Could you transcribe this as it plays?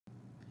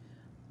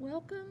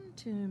Welcome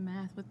to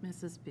Math with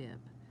Mrs. Bibb.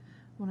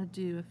 I want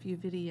to do a few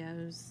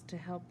videos to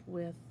help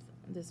with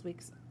this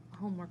week's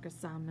homework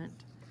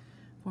assignment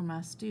for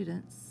my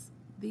students.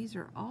 These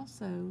are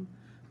also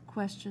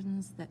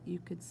questions that you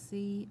could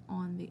see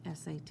on the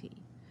SAT.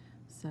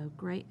 So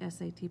great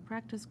SAT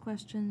practice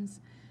questions.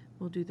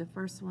 We'll do the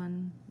first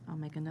one. I'll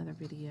make another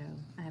video.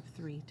 I have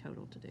 3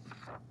 total to do.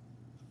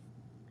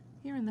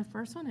 Here in the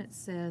first one it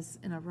says,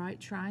 in a right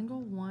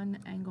triangle, one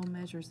angle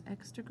measures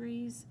x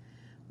degrees,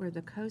 where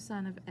the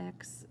cosine of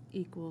x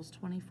equals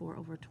 24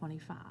 over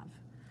 25.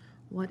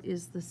 What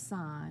is the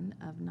sine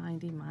of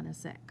 90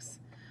 minus x?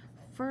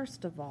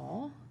 First of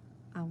all,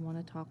 I want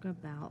to talk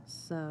about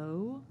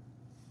so,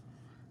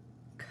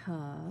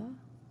 ka,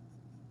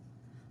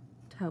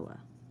 toa.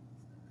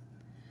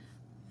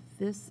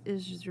 This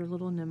is your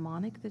little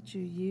mnemonic that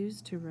you use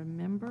to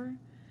remember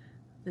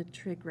the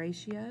trig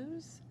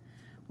ratios.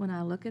 When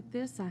I look at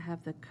this, I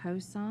have the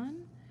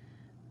cosine,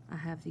 I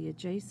have the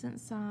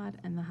adjacent side,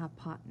 and the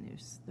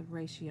hypotenuse, the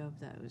ratio of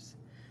those.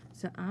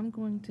 So I'm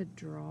going to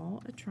draw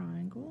a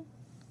triangle,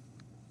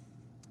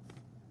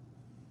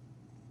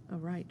 a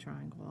right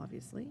triangle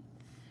obviously,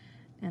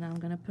 and I'm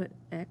going to put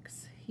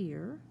x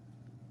here,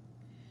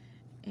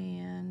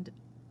 and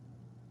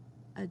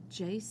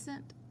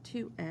adjacent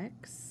to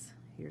x,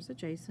 here's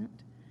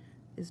adjacent,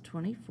 is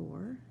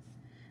 24,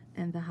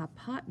 and the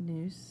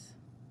hypotenuse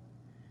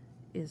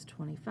is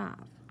 25.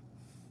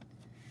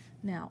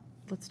 Now,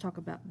 let's talk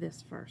about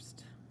this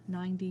first.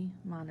 90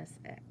 minus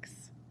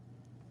x.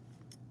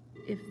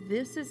 If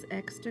this is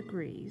x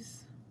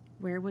degrees,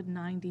 where would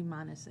 90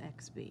 minus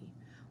x be?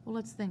 Well,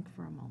 let's think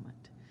for a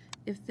moment.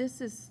 If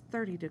this is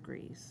 30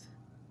 degrees,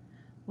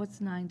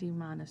 what's 90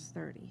 minus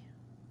 30?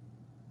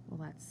 Well,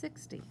 that's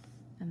 60,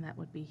 and that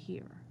would be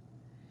here.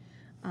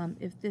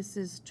 If this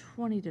is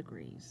 20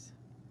 degrees,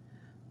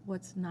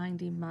 what's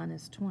 90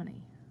 minus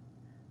 20?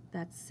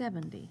 That's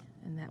 70,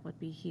 and that would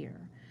be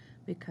here,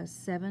 because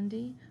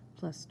 70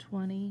 plus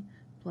 20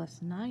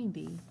 plus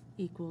 90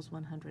 equals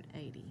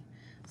 180.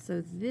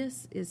 So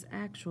this is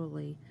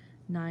actually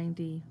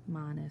 90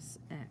 minus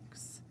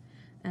x.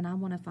 And I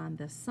want to find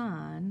the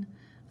sine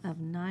of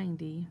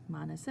 90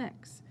 minus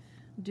x.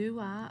 Do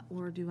I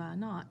or do I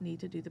not need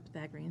to do the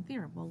Pythagorean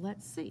theorem? Well,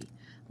 let's see.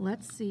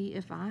 Let's see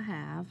if I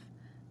have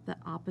the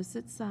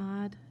opposite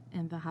side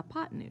and the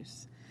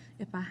hypotenuse.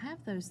 If I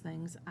have those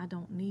things, I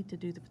don't need to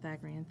do the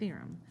Pythagorean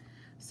theorem.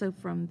 So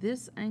from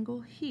this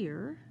angle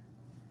here,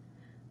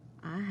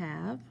 I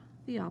have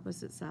the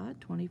opposite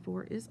side.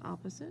 24 is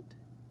opposite.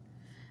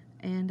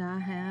 And I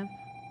have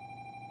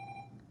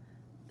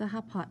the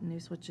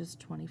hypotenuse, which is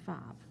 25.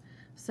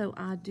 So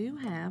I do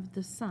have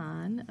the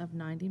sine of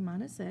 90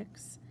 minus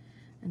x.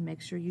 And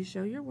make sure you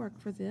show your work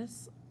for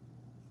this.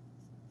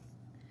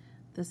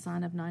 The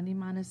sine of 90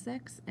 minus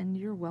x. And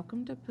you're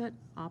welcome to put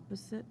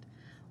opposite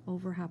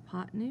over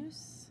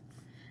hypotenuse,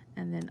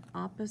 and then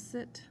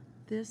opposite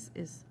this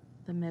is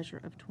the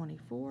measure of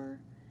 24,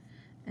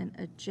 and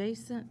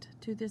adjacent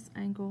to this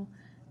angle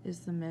is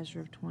the measure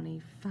of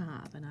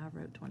 25, and I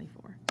wrote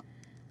 24.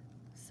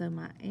 So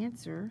my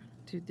answer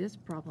to this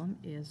problem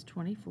is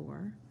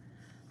 24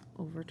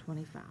 over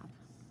 25.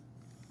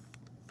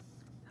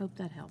 Hope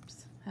that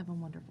helps. Have a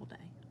wonderful day.